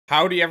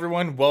Howdy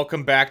everyone,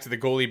 welcome back to the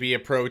Goalie Be a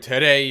Pro.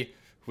 Today,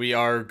 we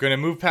are going to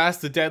move past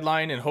the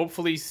deadline and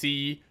hopefully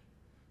see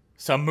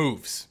some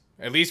moves.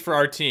 At least for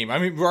our team. I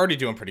mean, we're already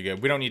doing pretty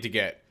good. We don't need to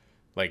get,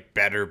 like,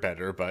 better,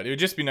 but it would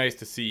just be nice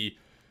to see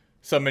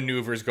some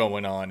maneuvers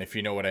going on, if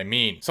you know what I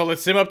mean. So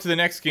let's sim up to the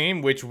next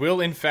game, which will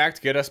in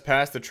fact get us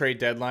past the trade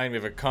deadline. We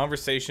have a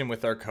conversation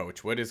with our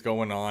coach. What is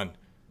going on?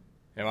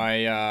 Am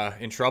I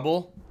in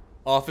trouble,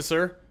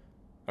 officer?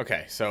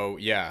 Okay, so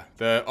yeah,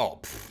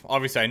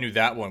 obviously I knew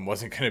that one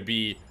wasn't going to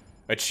be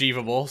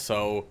achievable,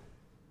 so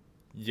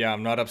yeah,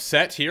 I'm not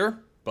upset here,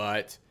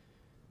 but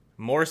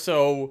more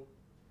so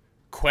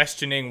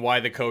questioning why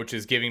the coach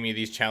is giving me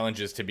these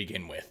challenges to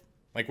begin with.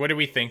 Like, what are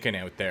we thinking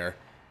out there?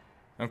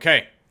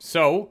 Okay,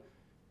 so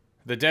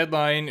the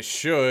deadline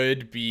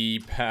should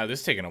be past. This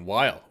is taking a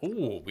while.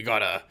 Ooh, we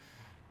got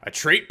a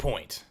trait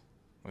point.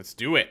 Let's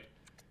do it.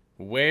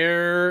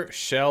 Where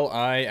shall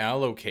I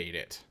allocate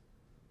it?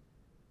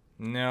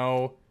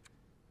 No.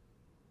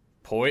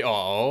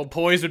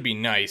 Poise would be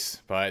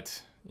nice,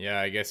 but yeah,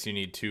 I guess you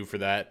need 2 for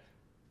that.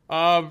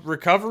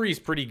 Recovery's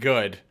pretty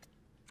good.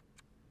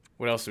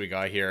 What else do we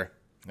got here?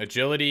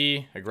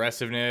 Agility,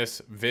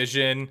 aggressiveness,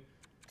 vision.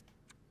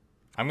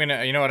 You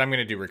know what, I'm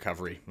gonna do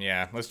recovery.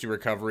 Yeah, let's do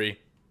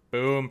recovery.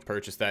 Boom,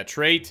 purchase that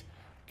trait.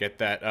 Get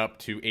that up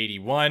to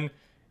 81.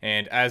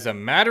 And as a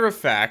matter of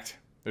fact,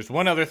 there's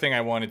one other thing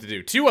I wanted to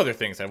do. 2 other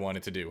things I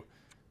wanted to do.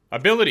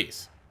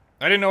 Abilities.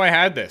 I didn't know I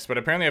had this, but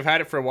apparently I've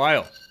had it for a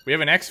while. We have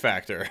an X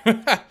factor.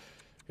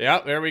 Yeah,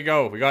 there we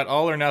go. We got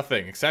all or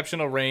nothing.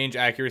 Exceptional range,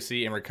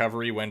 accuracy, and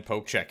recovery when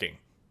poke checking.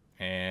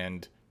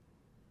 And,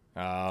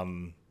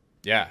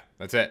 yeah,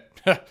 that's it.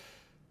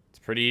 It's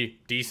pretty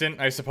decent,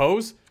 I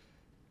suppose.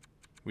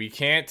 We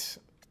can't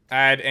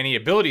add any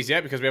abilities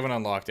yet because we haven't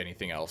unlocked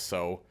anything else,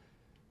 so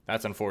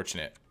that's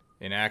unfortunate.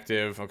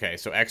 Inactive. Okay,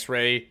 so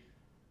X-ray.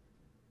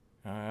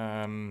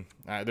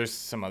 There's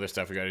some other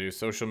stuff we gotta do.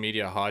 Social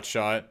media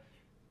hotshot.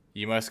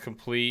 You must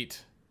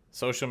complete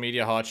social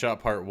media hotshot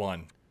part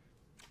 1.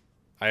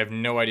 I have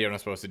no idea what I'm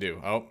supposed to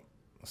do. Oh,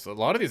 so a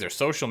lot of these are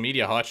social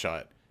media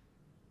hotshot.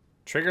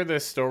 Trigger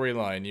this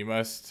storyline. You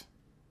must,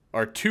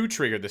 or to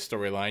trigger this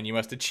storyline, you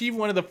must achieve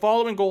one of the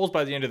following goals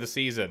by the end of the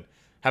season.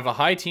 Have a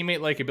high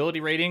teammate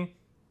likability rating,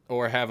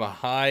 or have a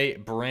high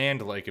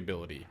brand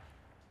likability.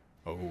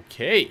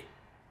 Okay.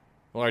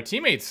 Well, our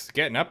teammate's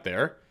getting up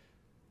there.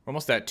 We're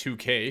almost at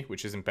 2K,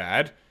 which isn't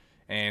bad.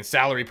 And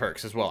salary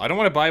perks as well. I don't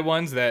want to buy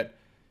ones that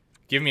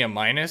give me a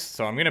minus,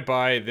 so I'm going to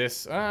buy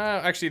this.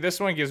 Actually, this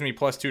one gives me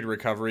 +2 to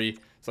recovery,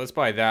 so let's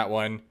buy that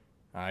one.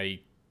 I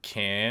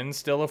can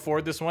still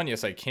afford this one.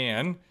 Yes, I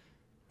can.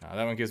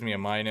 That one gives me a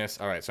minus.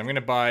 All right, so I'm going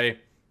to buy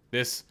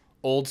this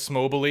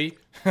Oldsmobile,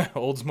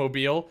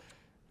 Oldsmobile,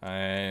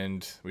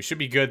 and we should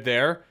be good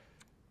there.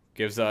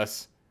 Gives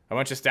us a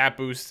bunch of stat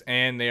boosts,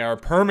 and they are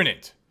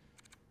permanent.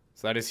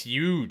 So that is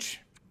huge.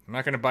 I'm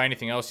not going to buy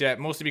anything else yet,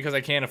 mostly because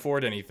I can't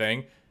afford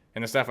anything,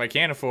 and the stuff I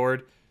can't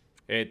afford,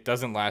 it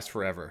doesn't last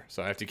forever,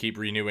 so I have to keep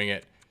renewing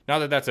it. Not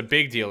that that's a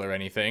big deal or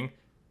anything.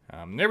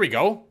 There we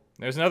go.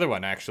 There's another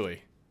one,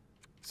 actually.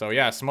 So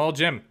yeah, small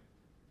gym.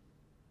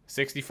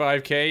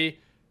 65K,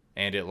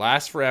 and it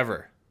lasts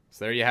forever.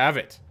 So there you have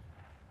it.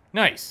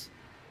 Nice.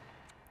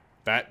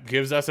 That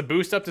gives us a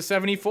boost up to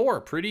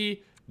 74.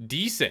 Pretty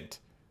decent.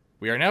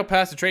 We are now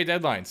past the trade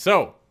deadline.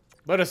 So,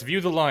 let us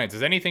view the lines.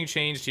 Has anything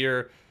changed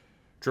here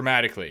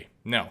dramatically?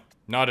 No,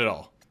 not at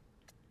all.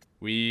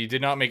 We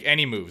did not make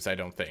any moves, I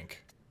don't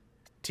think.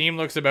 Team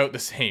looks about the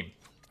same.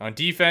 On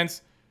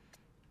defense,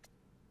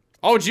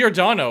 oh,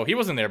 Giordano, he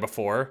wasn't there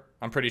before,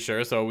 I'm pretty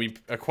sure, so we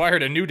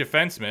acquired a new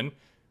defenseman.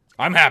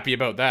 I'm happy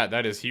about that.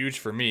 That is huge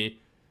for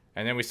me.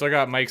 And then we still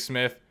got Mike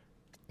Smith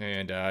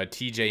and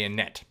TJ and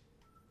net.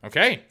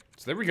 Okay,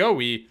 so there we go.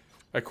 We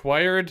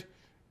acquired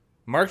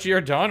Mark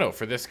Giordano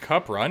for this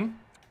cup run.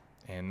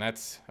 And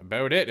that's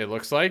about it, it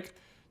looks like.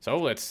 So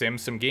let's sim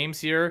some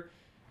games here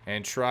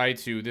and try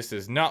to... This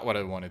is not what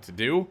I wanted to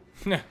do.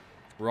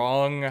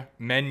 Wrong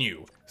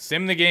menu.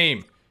 Sim the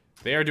game.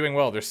 They are doing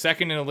well. They're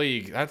second in the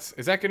league.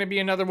 Is that going to be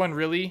another one,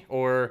 really?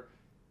 Or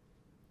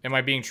am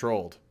I being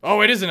trolled?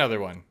 Oh, it is another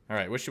one. All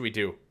right, what should we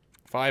do?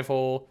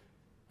 5-hole.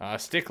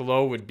 Stick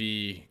low would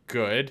be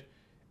good.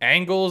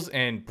 Angles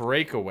and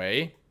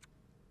breakaway.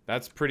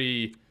 That's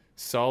pretty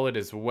solid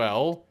as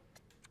well.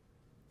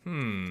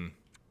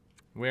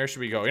 Where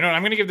should we go? You know what?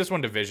 I'm going to give this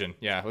one to vision.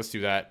 Yeah, let's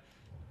do that.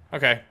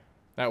 Okay,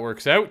 that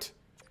works out.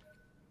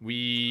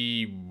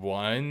 We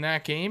won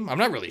that game? I'm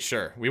not really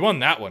sure. We won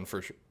that one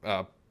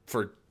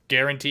for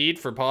guaranteed,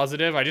 for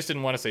positive. I just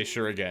didn't want to say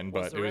sure again,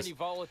 but it was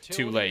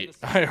too late.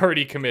 I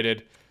already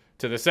committed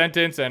to the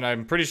sentence, and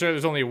I'm pretty sure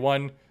there's only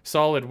one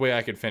solid way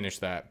I could finish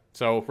that.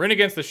 So, we're in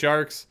against the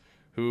Sharks,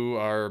 who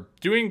are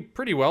doing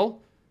pretty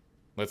well.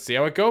 Let's see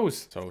how it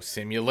goes. So,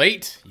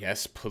 simulate.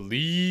 Yes,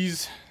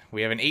 please.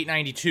 We have an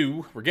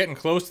 892. We're getting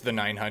close to the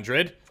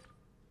 900.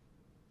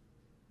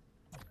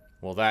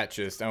 Well, that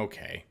just...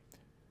 Okay.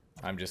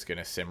 I'm just going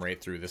to sim right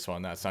through this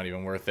one. That's not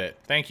even worth it.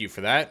 Thank you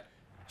for that.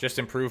 Just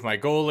improved my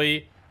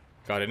goalie.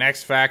 Got an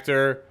X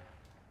factor.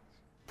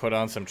 put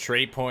on some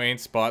trait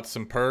points, bought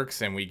some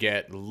perks, and we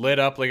get lit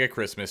up like a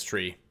Christmas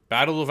tree.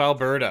 Battle of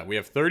Alberta. We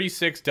have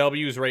 36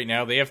 W's right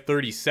now. They have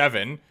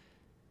 37.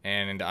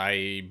 And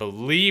I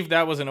believe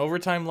that was an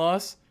overtime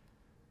loss.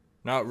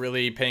 Not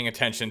really paying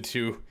attention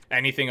to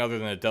anything other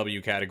than the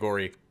W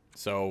category.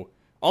 So,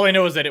 all I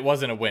know is that it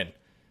wasn't a win.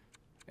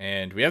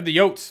 And we have the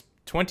Yotes.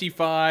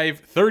 25,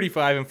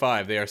 35, and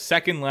 5. They are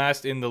second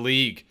last in the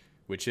league,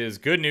 which is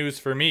good news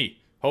for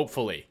me,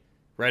 hopefully.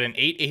 We're at an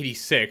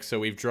 886, so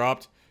we've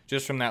dropped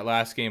just from that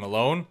last game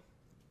alone.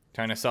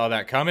 Kind of saw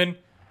that coming.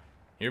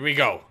 Here we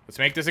go. Let's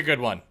make this a good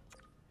one.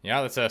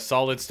 Yeah, that's a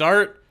solid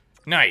start.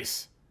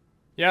 Nice.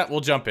 Yeah,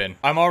 we'll jump in.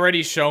 I'm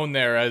already shown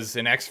there as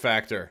an X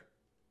Factor.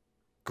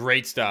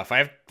 Great stuff.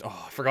 I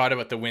forgot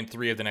about the win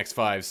 3 of the next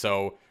 5.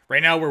 So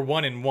right now we're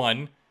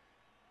 1-1.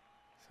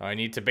 So I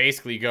need to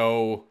basically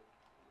go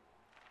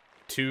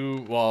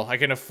well, I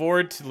can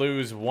afford to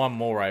lose one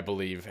more, I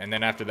believe. And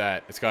then after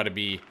that, it's got to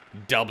be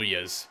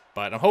W's.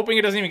 But I'm hoping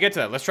it doesn't even get to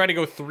that. Let's try to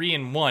go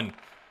 3-1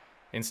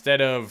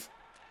 instead of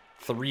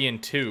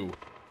 3-2.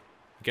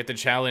 Get the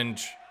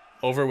challenge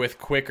over with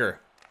quicker.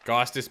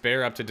 Goss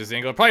Despair up to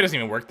Dzingel. It probably doesn't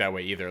even work that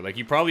way either. Like,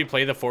 you probably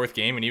play the 4th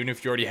game, and even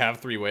if you already have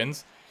 3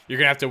 wins, you're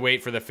going to have to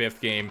wait for the 5th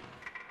game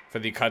for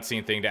the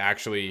cutscene thing to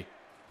actually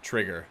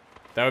trigger.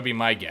 That would be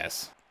my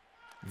guess.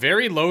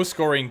 Very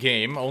low-scoring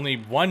game. Only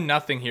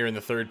 1-0 here in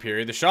the 3rd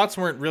period. The shots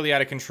weren't really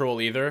out of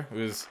control either. It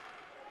was,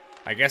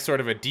 I guess, sort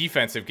of a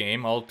defensive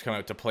game. I'll come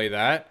out to play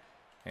that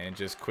and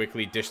just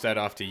quickly dish that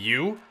off to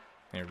you.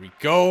 There we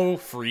go.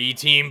 Free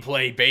team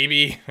play,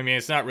 baby. I mean,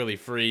 it's not really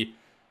free.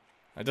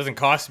 It doesn't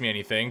cost me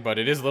anything, but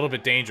it is a little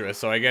bit dangerous,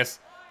 so I guess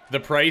the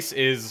price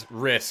is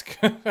risk.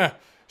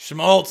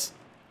 Schmaltz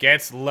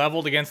gets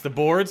leveled against the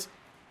boards,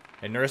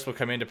 and Nurse will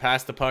come in to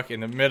pass the puck in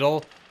the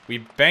middle. We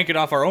bank it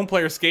off our own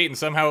player's skate, and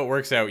somehow it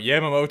works out.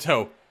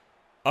 Yamamoto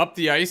up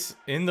the ice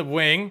in the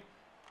wing,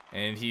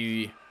 and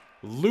he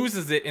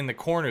loses it in the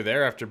corner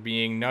there after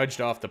being nudged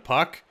off the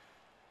puck.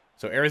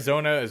 So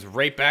Arizona is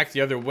right back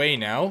the other way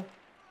now.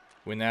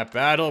 Win that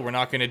battle. We're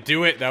not going to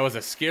do it. That was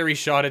a scary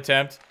shot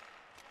attempt.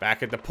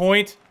 Back at the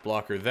point.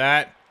 Blocker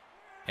that.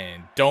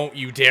 And don't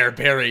you dare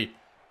Barry.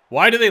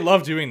 Why do they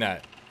love doing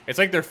that? It's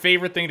like their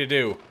favorite thing to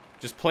do.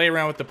 Just play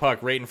around with the puck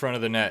right in front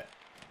of the net.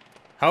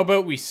 How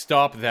about we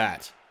stop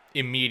that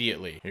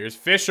immediately? Here's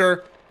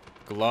Fisher.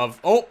 Glove.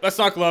 Oh, that's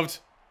not gloved.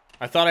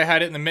 I thought I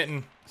had it in the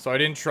mitten, so I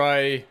didn't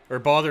try or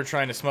bother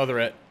trying to smother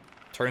it.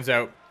 Turns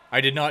out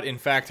I did not, in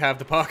fact, have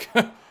the puck.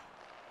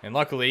 And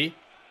luckily,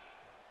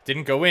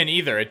 didn't go in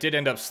either. It did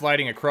end up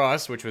sliding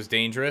across, which was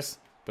dangerous.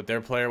 But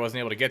their player wasn't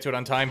able to get to it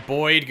on time.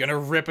 Boyd gonna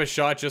rip a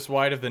shot just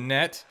wide of the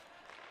net.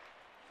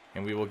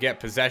 And we will get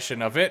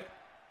possession of it.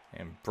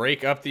 And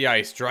break up the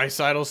ice.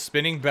 Draisaitl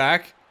spinning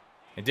back.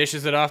 And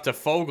dishes it off to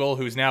Fogle,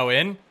 who's now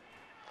in.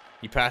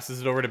 He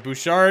passes it over to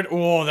Bouchard.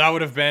 Oh, that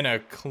would have been a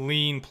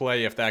clean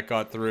play if that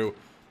got through.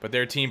 But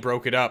their team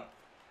broke it up.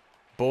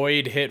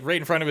 Boyd hit right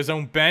in front of his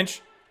own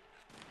bench.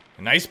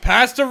 A nice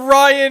pass to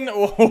Ryan.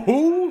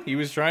 Oh, he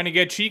was trying to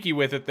get cheeky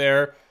with it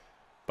there.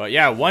 But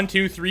yeah, 1,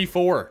 2, 3,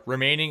 4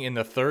 remaining in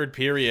the 3rd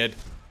period.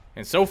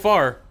 And so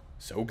far,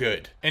 so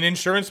good. An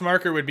insurance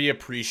marker would be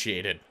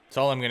appreciated. That's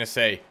all I'm going to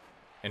say.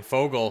 And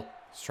Fogle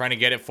is trying to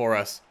get it for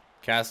us.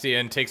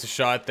 Castian takes a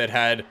shot that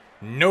had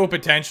no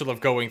potential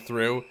of going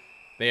through.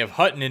 They have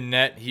Hutton in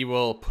net. He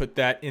will put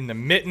that in the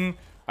mitten.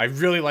 I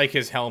really like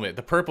his helmet.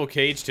 The purple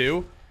cage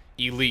too.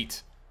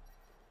 Elite.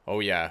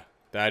 Oh yeah,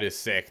 that is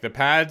sick. The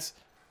pads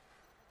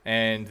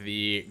and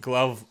the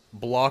glove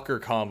blocker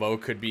combo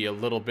could be a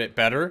little bit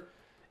better,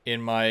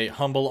 in my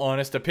humble,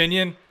 honest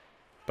opinion.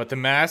 But the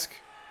mask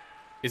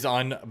is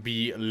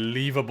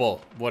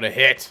unbelievable. What a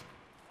hit.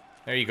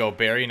 There you go,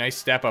 Barry. Nice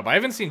step up. I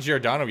haven't seen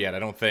Giordano yet, I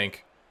don't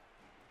think.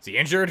 Is he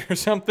injured or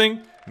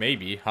something?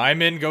 Maybe.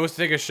 Hyman goes to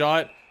take a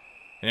shot.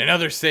 And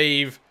another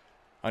save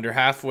under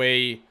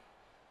halfway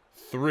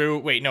through.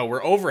 Wait, no,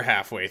 we're over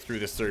halfway through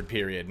this 3rd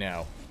period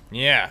now.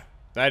 Yeah,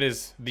 that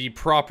is the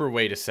proper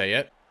way to say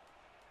it.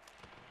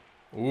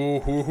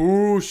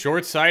 Ooh,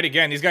 short side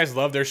again. These guys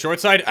love their short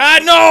side. Ah,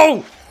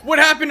 no! What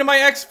happened to my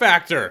X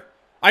Factor?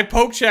 I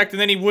poke checked and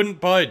then he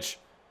wouldn't budge.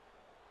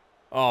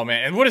 Oh,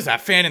 man. And what is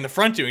that fan in the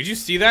front doing? Did you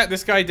see that?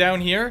 This guy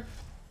down here?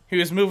 He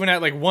was moving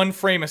at like 1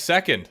 frame a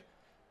second.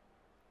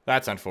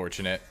 That's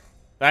unfortunate.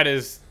 That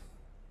is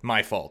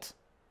my fault.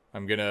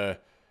 I'm gonna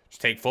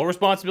just take full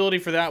responsibility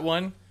for that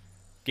one.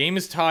 Game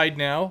is tied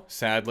now,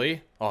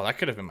 sadly. Oh, that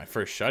could have been my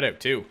first shutout,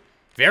 too.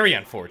 Very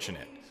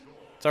unfortunate.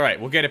 It's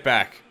alright, we'll get it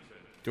back.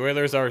 The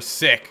Oilers are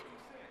sick.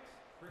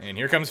 And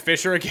here comes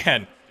Fisher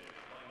again.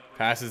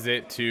 Passes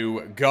it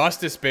to Goss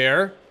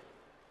Despair.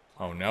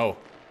 Oh, no.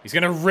 He's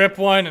gonna rip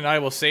one, and I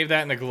will save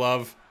that in the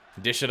glove.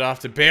 Dish it off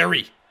to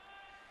Barry.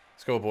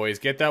 Let's go, boys.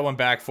 Get that one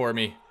back for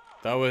me.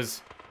 That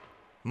was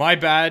my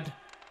bad.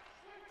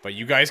 But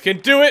you guys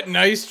can do it.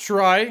 Nice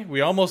try.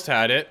 We almost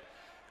had it.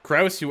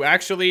 Kraus, who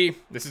actually...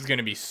 This is going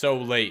to be so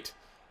late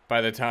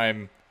by the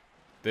time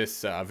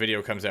this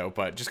video comes out.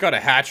 But just got a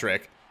hat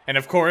trick. And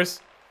of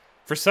course,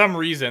 for some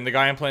reason, the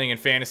guy I'm playing in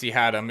fantasy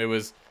had him. It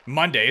was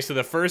Monday, so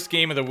the first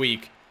game of the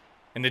week.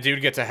 And the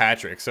dude gets a hat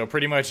trick. So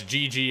pretty much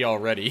GG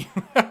already.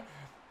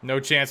 No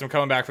chance I'm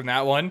coming back from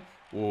that one.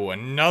 Ooh,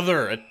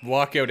 another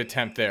walkout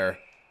attempt there.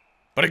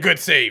 But a good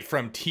save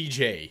from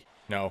TJ.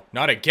 No,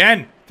 not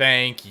again.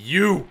 Thank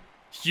you.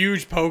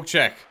 Huge poke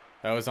check.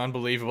 That was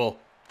unbelievable.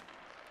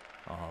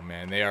 Oh,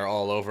 man, they are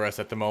all over us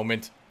at the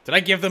moment. Did I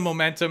give them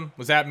momentum?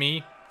 Was that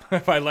me?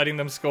 By letting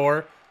them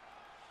score?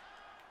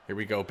 Here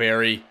we go,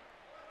 Barry.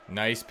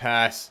 Nice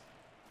pass.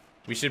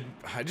 We should...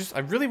 I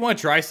really want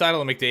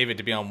Draisaitl and McDavid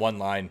to be on one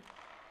line.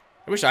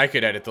 I wish I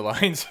could edit the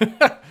lines.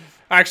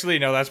 Actually,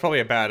 no, that's probably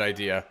a bad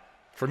idea.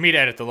 For me to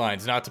edit the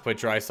lines, not to put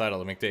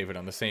Draisaitl and McDavid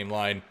on the same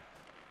line.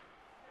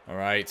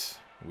 Alright.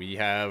 We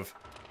have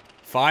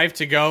 5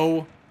 to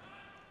go.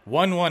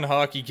 1-1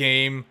 hockey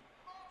game.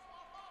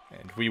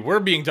 And we were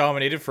being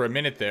dominated for a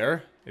minute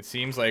there. It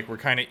seems like we're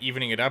kind of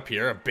evening it up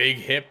here. A big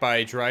hit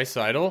by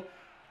Draisaitl.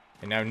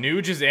 And now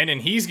Nuge is in,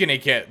 and he's going to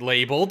get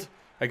labeled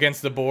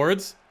against the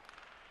boards.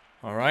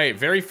 Alright,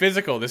 very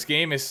physical. This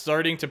game is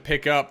starting to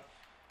pick up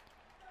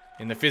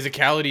in the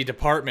physicality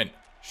department.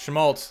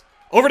 Schmaltz.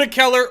 Over to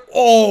Keller.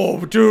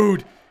 Oh,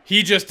 dude.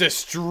 He just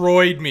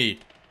destroyed me.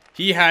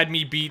 He had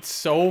me beat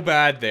so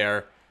bad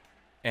there.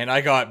 And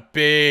I got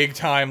big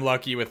time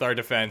lucky with our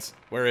defense.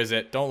 Where is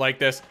it? Don't like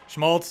this.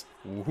 Schmaltz.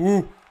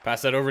 Woohoo.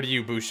 Pass that over to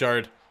you,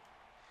 Bouchard.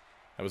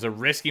 That was a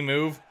risky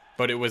move,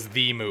 but it was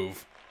the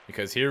move.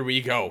 Because here we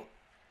go.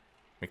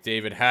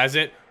 McDavid has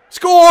it.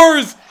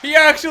 Scores! He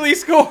actually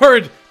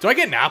scored! Do I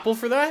get an apple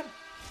for that?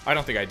 I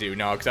don't think I do.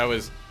 No, because that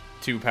was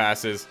 2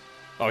 passes.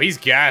 Oh, he's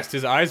gassed.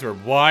 His eyes were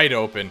wide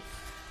open.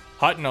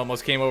 Hutton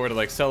almost came over to,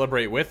 like,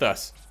 celebrate with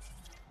us.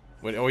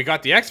 Oh, we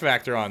got the X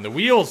Factor on. The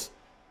wheels.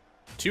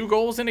 2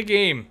 goals in a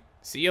game.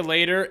 See you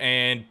later,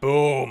 and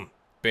boom.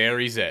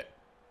 Buries it.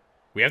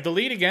 We have the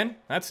lead again.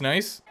 That's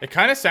nice. It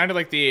kind of sounded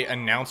like the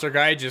announcer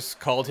guy just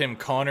called him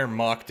Connor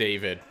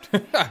McDavid.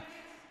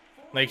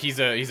 Like he's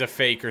a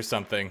fake or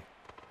something.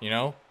 You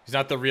know? He's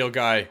not the real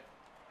guy.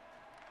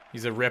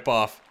 He's a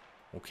ripoff.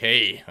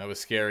 Okay, that was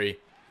scary.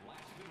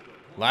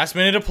 Last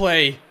minute of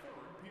play.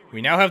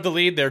 We now have the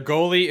lead. Their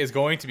goalie is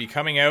going to be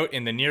coming out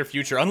in the near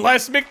future.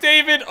 Unless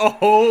McDavid...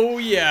 Oh,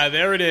 yeah,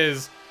 there it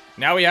is.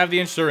 Now we have the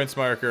insurance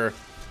marker.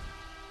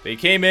 They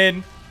came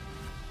in,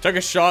 took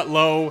a shot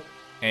low,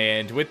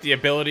 and with the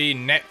ability,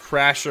 net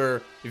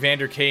crasher,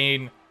 Evander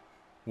Kane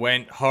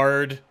went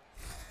hard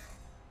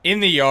in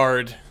the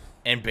yard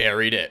and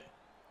buried it.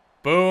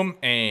 Boom,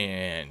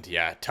 and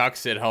yeah,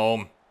 tucks it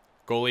home.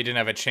 Goalie didn't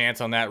have a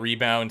chance on that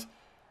rebound.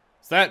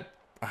 So that...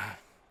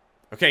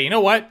 okay, you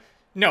know what?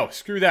 No,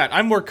 screw that.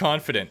 I'm more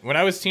confident. When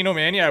I was Tino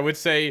Mania, I would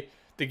say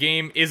the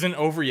game isn't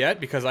over yet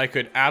because I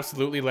could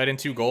absolutely let in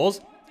 2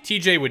 goals.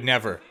 TJ would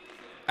never.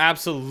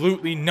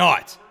 Absolutely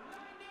not.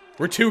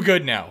 We're too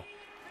good now.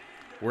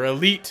 We're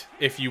elite,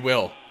 if you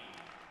will.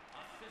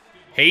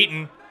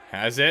 Hayton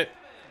has it.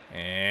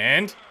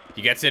 And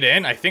he gets it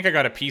in. I think I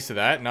got a piece of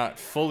that. Not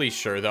fully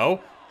sure,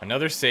 though.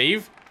 Another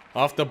save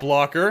off the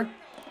blocker.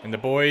 And the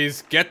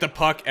boys get the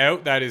puck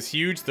out. That is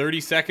huge. 30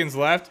 seconds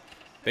left.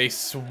 They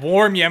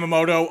swarm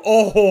Yamamoto.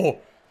 Oh!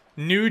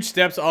 Nuge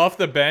steps off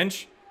the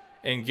bench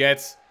and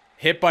gets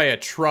hit by a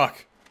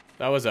truck.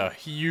 That was a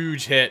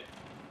huge hit.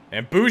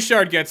 And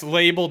Bouchard gets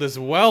labeled as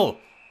well.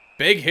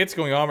 Big hits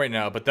going on right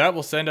now, but that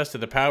will send us to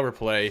the power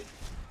play.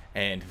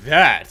 And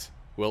that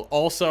will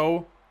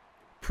also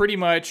pretty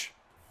much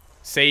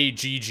say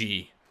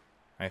GG.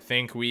 I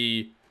think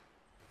we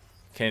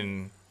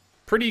can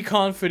pretty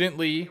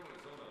confidently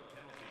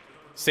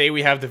say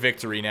we have the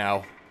victory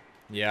now.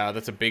 Yeah,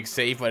 that's a big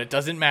save, but it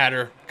doesn't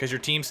matter because your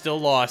team still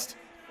lost.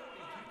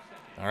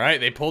 All right,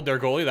 they pulled their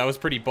goalie. That was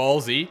pretty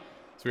ballsy.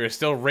 So we are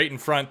still right in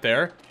front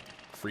there.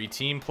 Free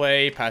team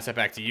play. Pass it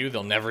back to you.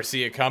 They'll never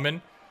see it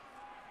coming.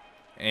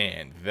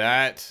 And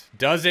that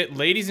does it,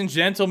 ladies and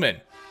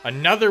gentlemen.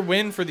 Another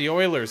win for the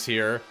Oilers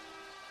here.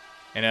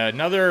 And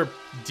another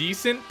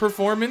decent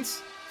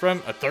performance from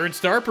a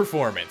 3rd-star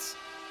performance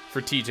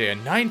for TJ. A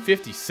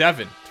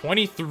 957.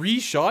 23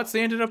 shots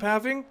they ended up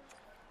having.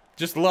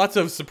 Just lots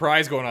of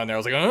surprise going on there. I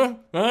was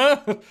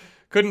like,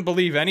 couldn't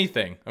believe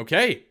anything.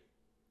 Okay.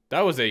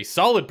 That was a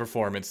solid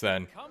performance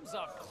then. Comes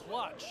up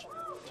clutch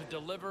to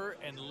deliver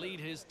and lead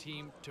his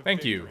team to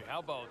Thank victory. you. How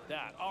about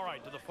that? All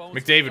right, to the phone.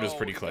 McDavid was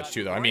pretty clutch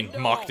too, though. I mean,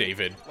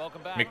 McDavid.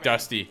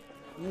 McDusty.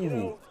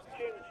 Ooh.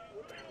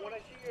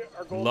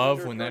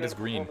 Love when that is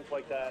green.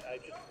 Like that,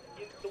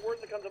 the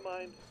words that come to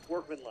mind,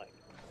 workmanlike.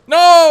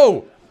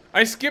 No!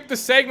 I skipped the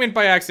segment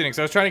by accident,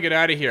 so I was trying to get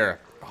out of here.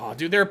 Oh,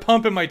 dude, they're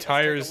pumping my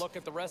tires.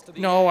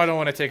 No, I don't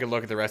want to take a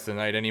look at the rest of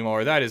the night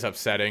anymore. That is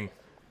upsetting.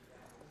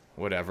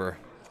 Whatever.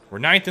 We're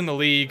 9th in the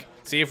league.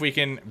 See if we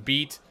can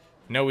beat...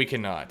 No, we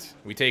cannot.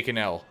 We take an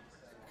L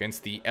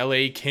against the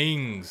LA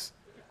Kings.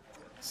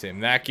 Sim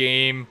that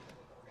game.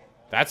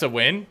 That's a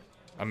win.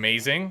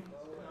 Amazing.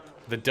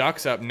 The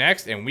Ducks up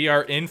next, and we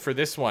are in for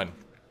this one.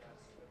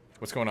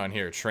 What's going on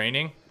here?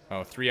 Training?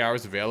 Oh, 3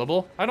 hours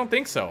available? I don't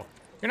think so.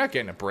 You're not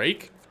getting a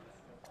break.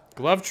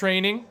 Glove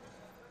training.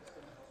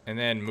 And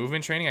then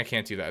movement training? I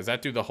can't do that. Does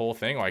that do the whole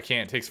thing? Oh, I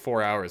can't. It takes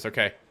 4 hours.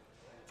 Okay.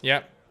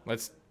 Yep.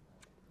 Let's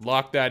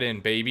lock that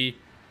in, baby.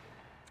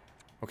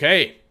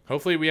 Okay,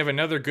 hopefully we have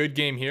another good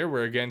game here.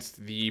 We're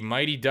against the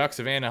Mighty Ducks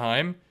of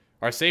Anaheim.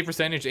 Our save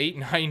percentage,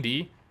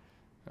 890.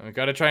 We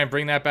got to try and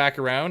bring that back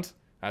around.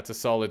 That's a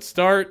solid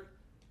start.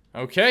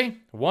 Okay,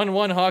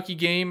 1-1 hockey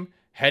game,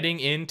 heading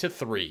into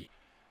 3.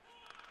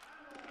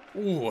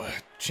 Ooh, a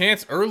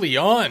chance early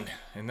on,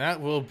 and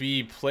that will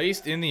be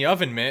placed in the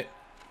oven mitt.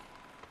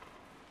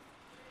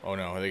 Oh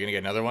no, are they going to get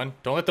another one?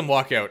 Don't let them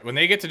walk out. When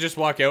they get to just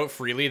walk out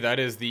freely, that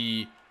is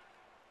the...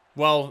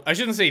 Well, I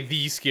shouldn't say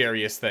the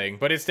scariest thing,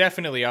 but it's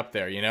definitely up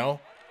there, you know?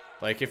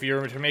 Like, if you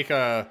were to make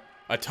a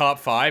top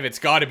 5, it's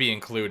got to be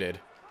included.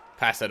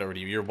 Pass that over to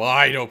you. You're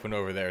wide open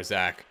over there,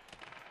 Zach.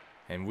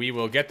 And we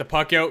will get the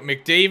puck out.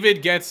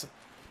 McDavid gets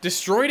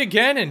destroyed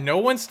again, and no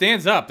one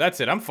stands up. That's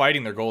it. I'm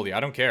fighting their goalie.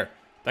 I don't care.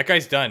 That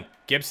guy's done.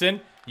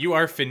 Gibson, you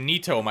are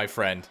finito, my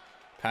friend.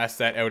 Pass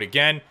that out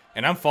again,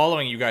 and I'm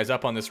following you guys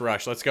up on this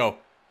rush. Let's go.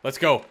 Let's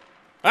go.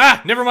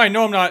 Ah, never mind.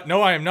 No, I'm not.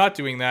 No, I am not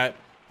doing that.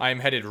 I am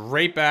headed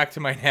right back to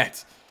my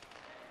net.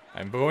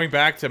 I'm going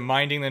back to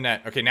minding the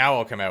net. Okay, now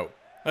I'll come out.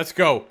 Let's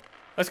go.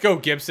 Let's go,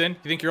 Gibson.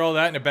 You think you're all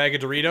that in a bag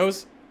of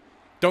Doritos?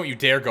 Don't you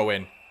dare go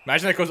in.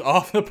 Imagine that goes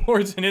off the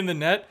boards and in the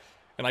net,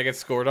 and I get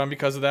scored on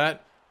because of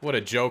that. What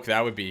a joke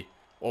that would be.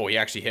 Oh, he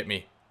actually hit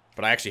me.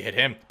 But I actually hit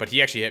him. But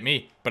he actually hit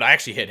me. But I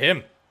actually hit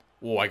him.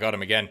 Oh, I got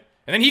him again.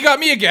 And then he got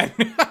me again.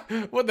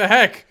 What the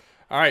heck?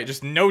 All right,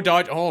 just no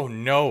dodge. Oh,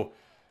 no.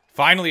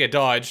 Finally a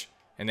dodge.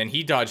 And then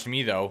he dodged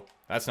me, though.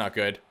 That's not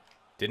good.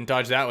 Didn't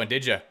dodge that one,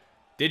 did ya?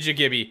 Did ya,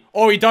 Gibby?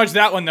 Oh, he dodged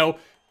that one, though.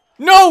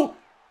 No!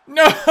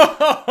 No!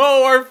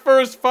 Our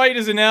first fight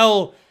is an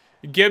L.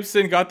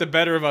 Gibson got the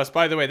better of us.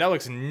 By the way, that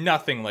looks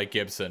nothing like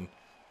Gibson.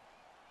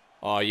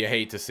 Oh, you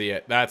hate to see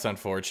it. That's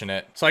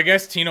unfortunate. So I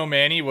guess Tino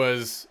Manny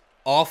was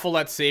awful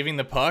at saving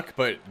the puck,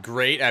 but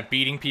great at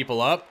beating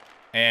people up.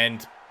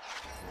 And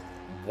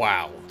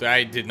wow,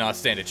 I did not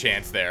stand a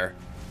chance there.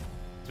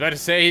 I was about to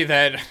say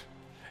that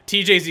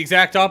TJ's the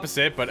exact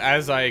opposite, but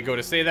as I go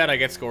to say that, I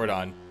get scored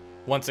on.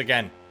 Once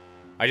again,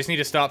 I just need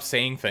to stop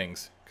saying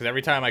things, because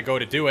every time I go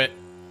to do it,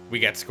 we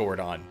get scored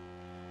on.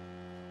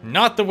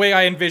 Not the way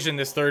I envisioned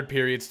this third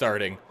period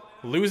starting.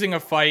 Losing a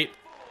fight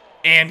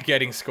and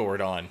getting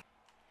scored on.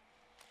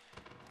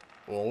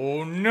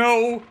 Oh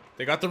no!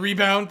 They got the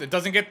rebound. It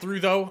doesn't get through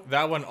though.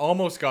 That one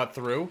almost got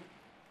through.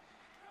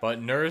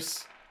 But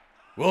Nurse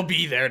will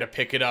be there to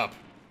pick it up.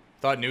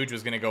 Thought Nuge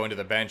was going to go into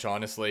the bench,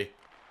 honestly.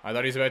 I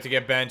thought he was about to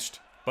get benched,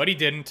 but he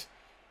didn't.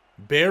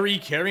 Barry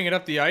carrying it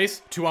up the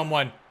ice.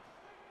 2-on-1.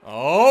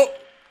 Oh!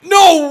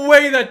 No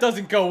way that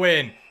doesn't go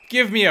in!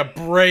 Give me a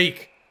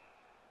break.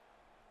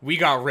 We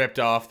got ripped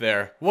off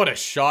there. What a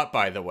shot,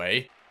 by the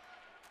way.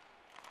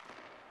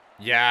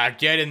 Yeah,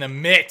 get in the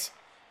mitt.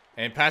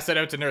 And pass that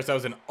out to Nurse. That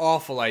was an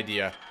awful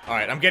idea.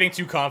 Alright, I'm getting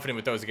too confident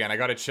with those again. I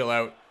gotta chill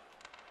out.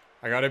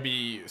 I gotta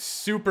be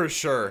super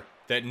sure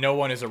that no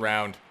one is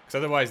around. Because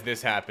otherwise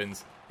this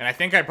happens. And I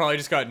think I probably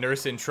just got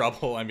Nurse in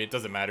trouble. I mean, it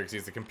doesn't matter because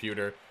he's the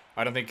computer.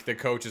 I don't think the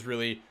coach is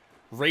really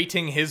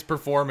rating his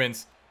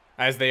performance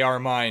as they are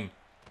mine.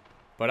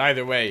 But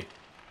either way,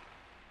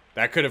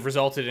 that could have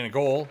resulted in a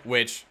goal,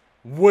 which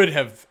would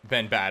have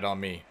been bad on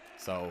me.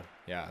 So,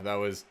 yeah, that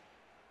was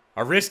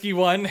a risky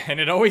one. And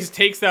it always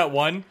takes that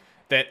one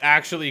that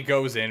actually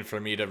goes in for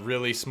me to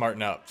really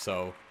smarten up.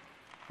 So,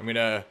 I'm going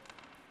to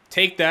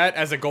take that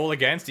as a goal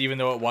against, even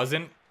though it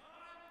wasn't.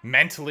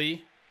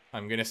 Mentally,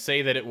 I'm going to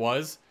say that it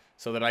was,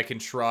 so that I can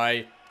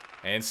try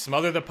and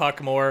smother the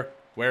puck more.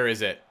 Where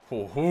is it?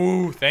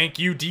 Ooh, thank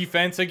you,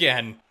 defense,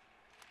 again.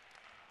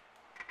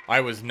 I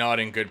was not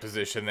in good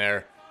position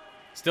there.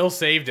 Still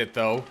saved it,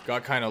 though.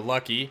 Got kind of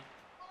lucky.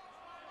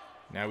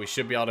 Now we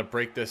should be able to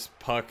break this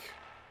puck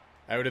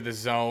out of the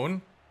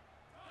zone.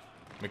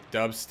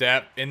 McDub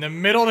step in the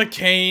middle to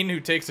Kane, who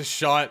takes a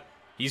shot.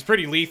 He's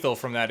pretty lethal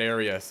from that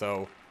area,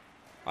 so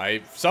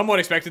I somewhat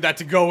expected that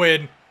to go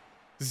in.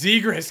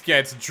 Zegras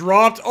gets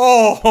dropped.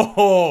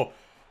 Oh!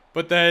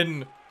 But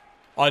then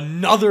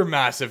another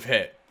massive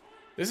hit.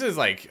 This is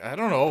like, I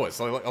don't know, it's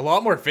like a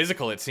lot more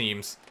physical, it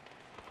seems.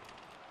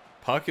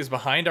 Puck is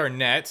behind our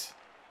net.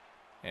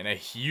 And a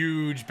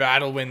huge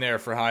battle win there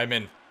for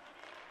Hyman.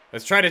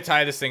 Let's try to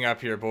tie this thing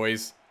up here,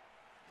 boys.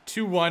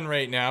 2-1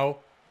 right now.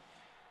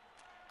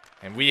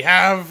 And we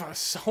have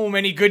so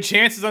many good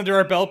chances under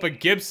our belt, but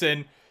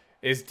Gibson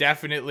is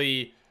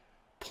definitely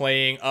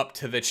playing up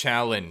to the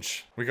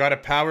challenge. We got a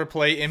power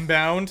play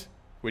inbound,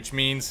 which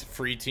means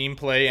free team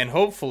play and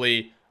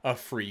hopefully a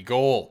free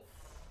goal.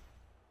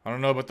 I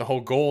don't know about the whole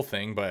goal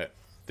thing, but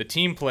the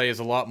team play is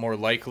a lot more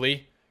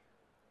likely.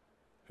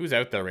 Who's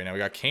out there right now? We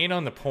got Kane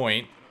on the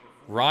point.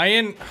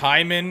 Ryan,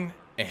 Hyman,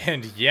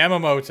 and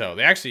Yamamoto.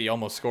 They actually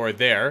almost scored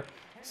there.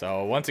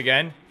 So, once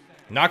again,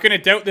 not going to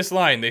doubt this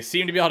line. They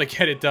seem to be able to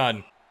get it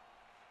done.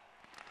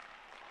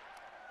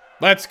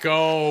 Let's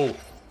go.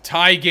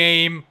 Tie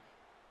game.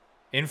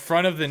 In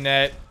front of the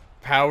net.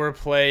 Power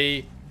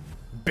play.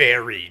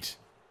 Buried.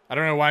 I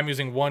don't know why I'm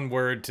using one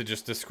word to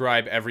just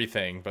describe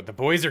everything, but the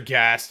boys are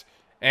gassed,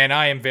 and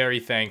I am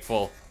very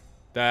thankful.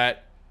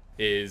 That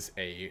is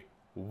a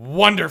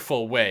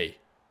wonderful way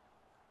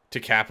to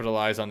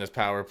capitalize on this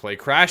power play.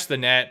 Crash the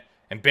net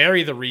and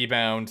bury the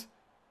rebound.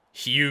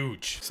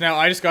 Huge. So now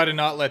I just got to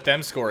not let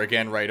them score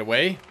again right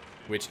away,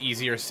 which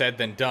easier said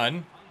than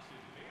done.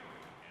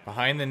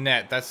 Behind the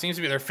net. That seems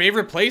to be their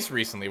favorite place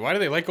recently. Why do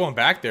they like going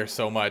back there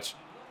so much?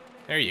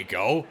 There you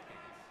go.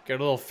 Get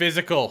a little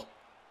physical.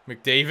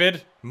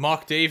 McDavid.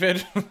 Mock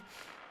David.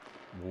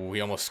 Ooh,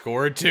 he almost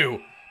scored too.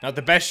 Not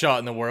the best shot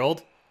in the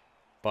world,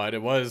 but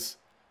it was,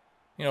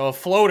 you know, a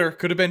floater.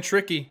 Could have been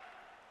tricky.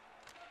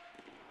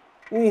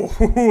 Ooh,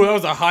 that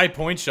was a high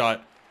point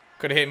shot.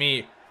 Could have hit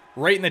me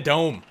right in the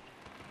dome.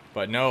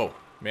 But no.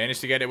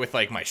 Managed to get it with,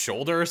 like, my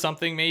shoulder or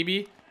something,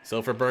 maybe.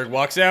 Silverberg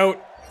walks out.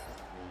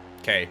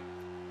 Okay.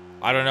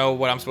 I don't know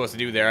what I'm supposed to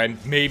do there. I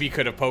maybe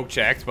could have poke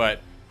checked,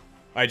 but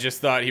I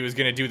just thought he was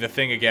going to do the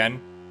thing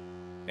again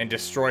and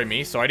destroy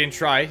me, so I didn't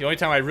try. The only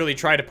time I really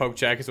try to poke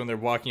check is when they're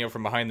walking out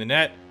from behind the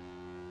net.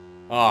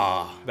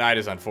 Ah, that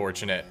is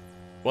unfortunate.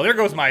 Well, there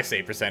goes my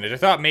save percentage. I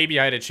thought maybe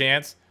I had a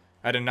chance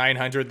at a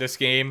 900 this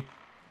game,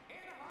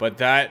 but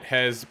that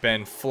has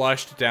been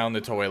flushed down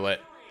the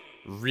toilet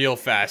real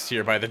fast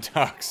here by the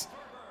Ducks.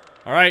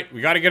 All right,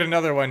 we got to get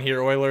another one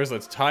here, Oilers.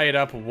 Let's tie it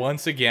up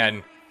once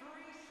again.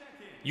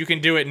 You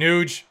can do it,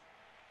 Nuge.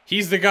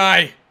 He's the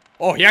guy.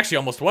 Oh, he actually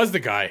almost was the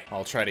guy.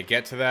 I'll try to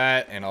get to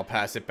that, and I'll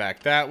pass it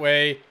back that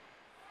way.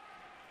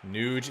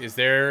 Nuge is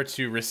there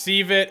to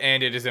receive it,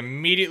 and it is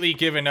immediately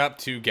given up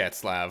to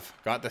Getzlav.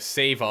 Got the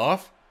save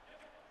off.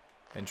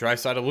 And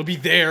Draisaitl will be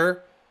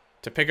there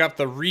to pick up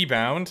the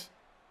rebound.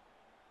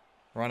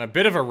 We're on a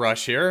bit of a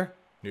rush here.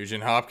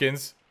 Nugent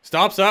Hopkins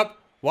stops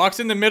up, walks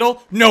in the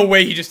middle. No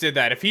way he just did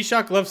that. If he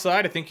shot glove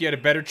side, I think he had a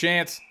better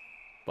chance.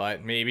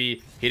 But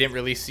maybe he didn't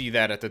really see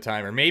that at the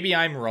time. Or maybe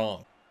I'm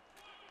wrong.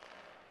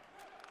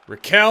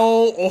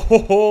 Raquel.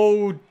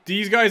 Oh,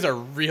 these guys are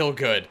real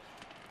good.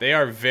 They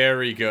are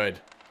very good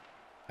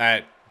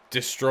at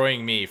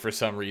destroying me for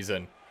some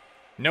reason.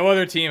 No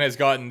other team has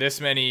gotten this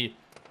many,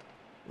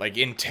 like,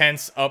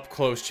 intense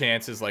up-close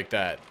chances like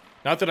that.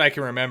 Not that I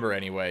can remember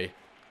anyway.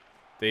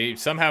 They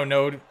somehow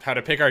know how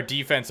to pick our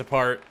defense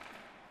apart.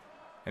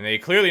 And they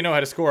clearly know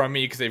how to score on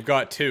me because they've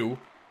got 2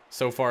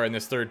 so far in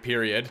this third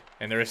period.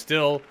 And there is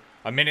still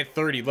a minute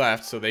 30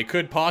 left, so they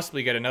could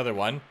possibly get another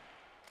one.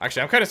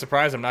 Actually, I'm kind of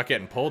surprised I'm not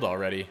getting pulled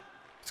already.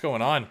 What's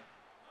going on?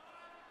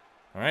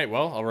 Alright,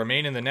 well, I'll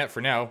remain in the net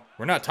for now.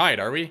 We're not tied,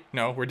 are we?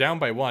 No, we're down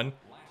by 1.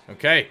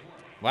 Okay,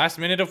 last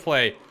minute of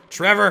play.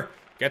 Trevor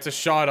gets a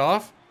shot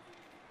off.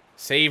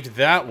 Saved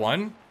that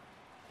one.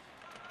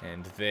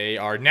 And they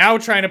are now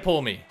trying to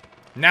pull me.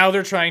 Now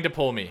they're trying to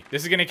pull me.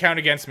 This is going to count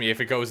against me if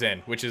it goes in,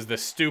 which is the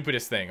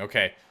stupidest thing.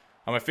 Okay,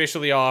 I'm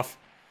officially off.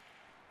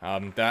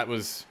 That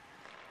was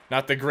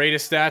not the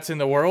greatest stats in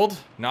the world.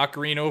 Not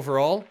green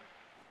overall.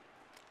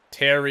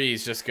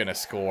 Terry's just going to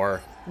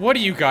score. What are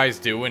you guys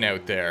doing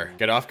out there?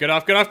 Get off, get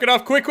off, get off, get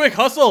off. Quick, quick,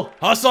 hustle,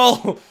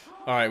 hustle.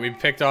 All right, we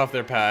picked off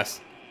their pass.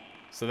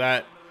 So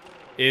that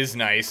is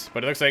nice.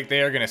 But it looks like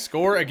they are going to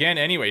score again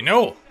anyway.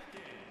 No.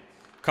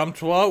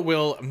 Comtois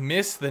will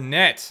miss the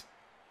net.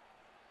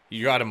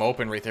 You got him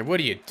open right there. What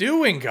are you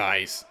doing,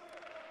 guys?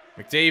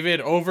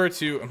 McDavid over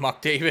to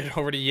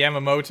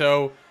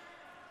Yamamoto.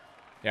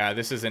 Yeah,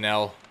 this is an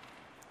L.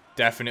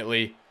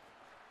 Definitely.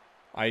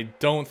 I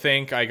don't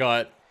think I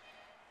got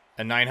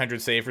a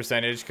 900 save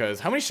percentage because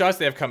how many shots do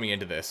they have coming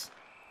into this?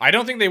 I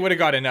don't think they would have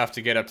got enough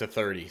to get up to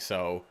 30.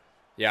 So,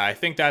 yeah, I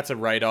think that's a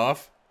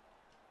write-off.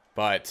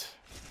 But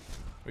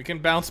we can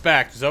bounce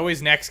back. There's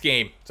always next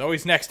game. There's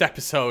always next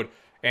episode.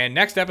 And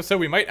next episode,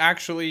 we might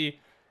actually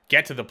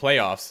get to the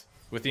playoffs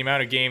with the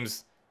amount of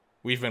games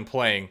we've been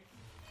playing.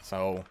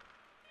 So,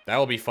 that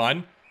will be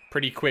fun.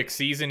 Pretty quick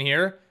season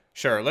here.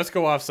 Sure, let's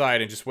go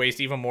offside and just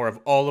waste even more of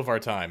all of our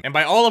time. And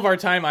by all of our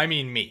time, I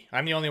mean me.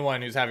 I'm the only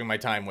one who's having my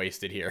time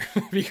wasted here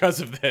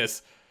because of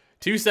this.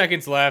 2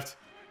 seconds left.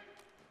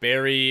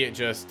 Barry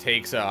just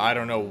takes a, I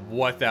don't know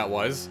what that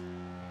was.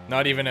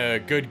 Not even a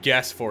good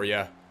guess for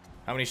you.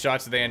 How many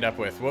shots did they end up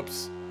with?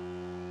 Whoops.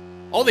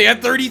 Oh, they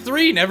had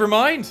 33. Never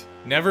mind.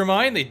 Never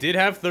mind. They did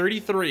have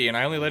 33, and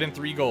I only let in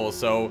 3 goals.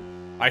 So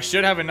I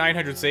should have a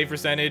 900 save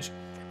percentage.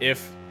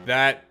 If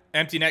that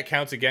empty net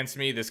counts against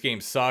me, this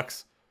game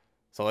sucks.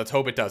 So let's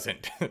hope it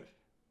doesn't.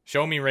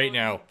 Show me right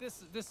now.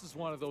 This is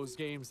one of those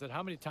games that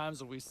how many times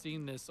have we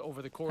seen this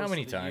over the course of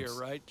the year,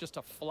 right? Just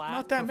a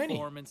flat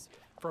performance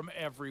from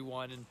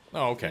everyone. And,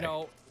 oh, okay. You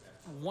know,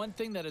 one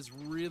thing that has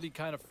really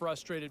kind of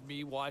frustrated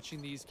me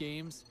watching these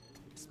games,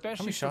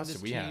 especially from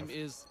this team,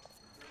 is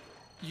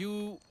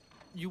you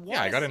want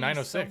I got to a see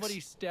 906. somebody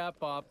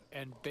step up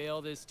and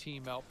bail this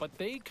team out. But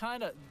they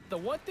kind of, the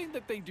one thing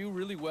that they do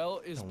really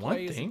well is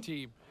play as a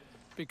team.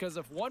 Because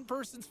if one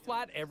person's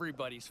flat,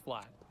 everybody's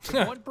flat.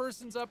 If one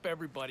person's up,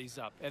 everybody's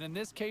up. And in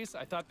this case,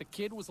 I thought the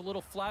kid was a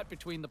little flat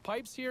between the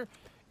pipes here,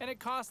 and it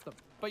cost them.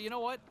 But you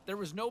know what? There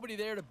was nobody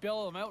there to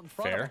bail them out in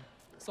front of them.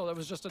 So that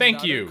was just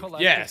another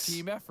collective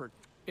team effort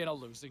in a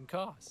losing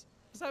cause.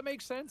 Does that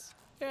make sense?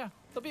 Yeah,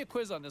 there'll be a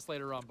quiz on this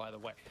later on, by the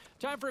way.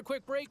 Time for a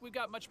quick break. We've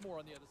got much more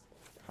on the other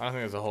side. I don't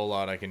think there's a whole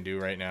lot I can do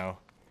right now.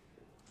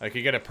 I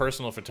could get a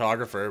personal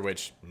photographer,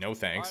 which, no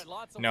thanks.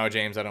 No,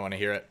 James, I don't want to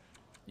hear it.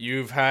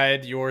 You've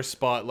had your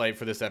spotlight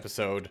for this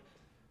episode.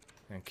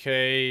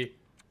 Okay.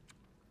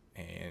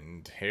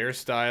 And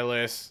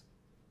hairstylist.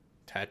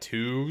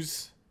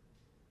 Tattoos.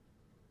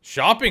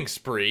 Shopping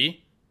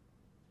spree.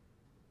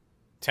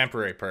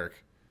 Temporary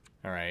perk.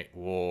 Alright.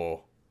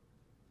 Whoa.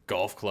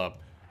 Golf club.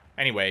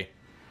 Anyway.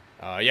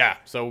 Yeah.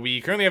 So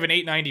we currently have an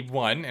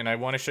 891. And I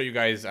want to show you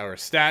guys our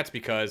stats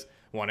because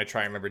I want to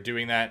try and remember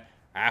doing that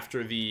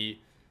after the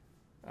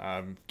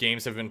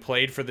games have been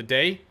played for the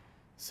day.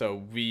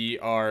 So we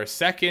are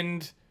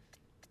second.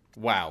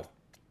 Wow.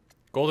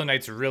 Golden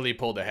Knights really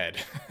pulled ahead.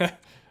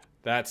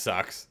 That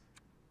sucks.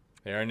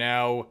 They are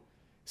now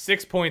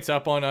 6 points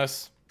up on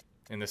us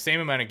in the same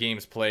amount of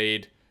games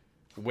played.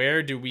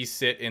 Where do we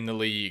sit in the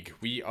league?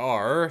 We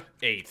are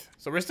 8th.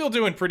 So we're still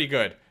doing pretty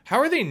good. How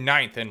are they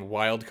 9th in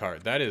wild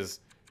card? That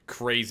is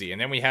crazy. And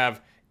then we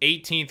have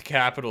 18th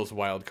Capitals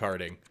wild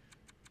carding.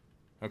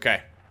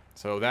 Okay.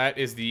 So that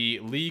is the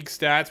league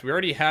stats. We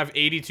already have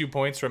 82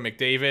 points from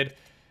McDavid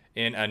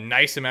in a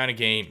nice amount of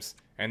games.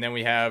 And then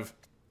we have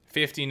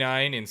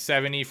 59 and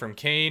 70 from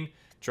Kane.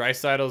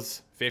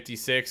 Draisaitl's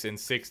 56 and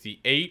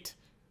 68.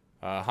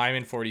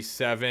 Hyman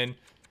 47.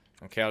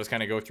 Okay, I'll just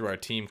kind of go through our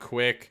team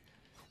quick.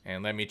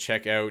 And let me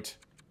check out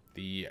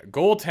the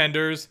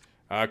goaltenders.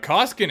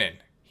 Koskinen,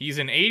 he's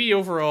an 80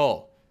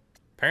 overall.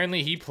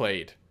 Apparently he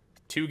played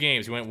 2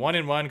 games. He went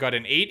 1-1, got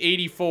an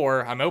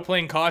 884. I'm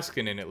outplaying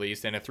Koskinen at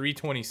least, and a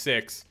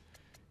 326.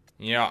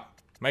 Yeah,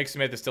 Mike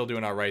Smith is still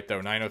doing all right,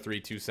 though. 903,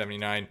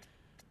 279.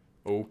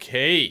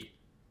 Okay.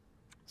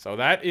 So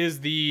that is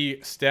the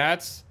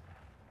stats.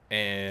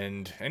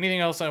 And anything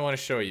else I want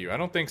to show you? I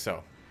don't think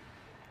so.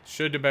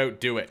 Should about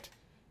do it.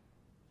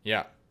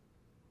 Yeah.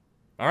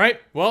 All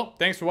right. Well,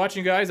 thanks for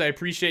watching, guys. I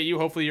appreciate you.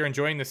 Hopefully you're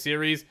enjoying the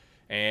series.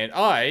 And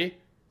I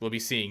will be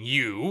seeing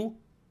you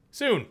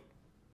soon.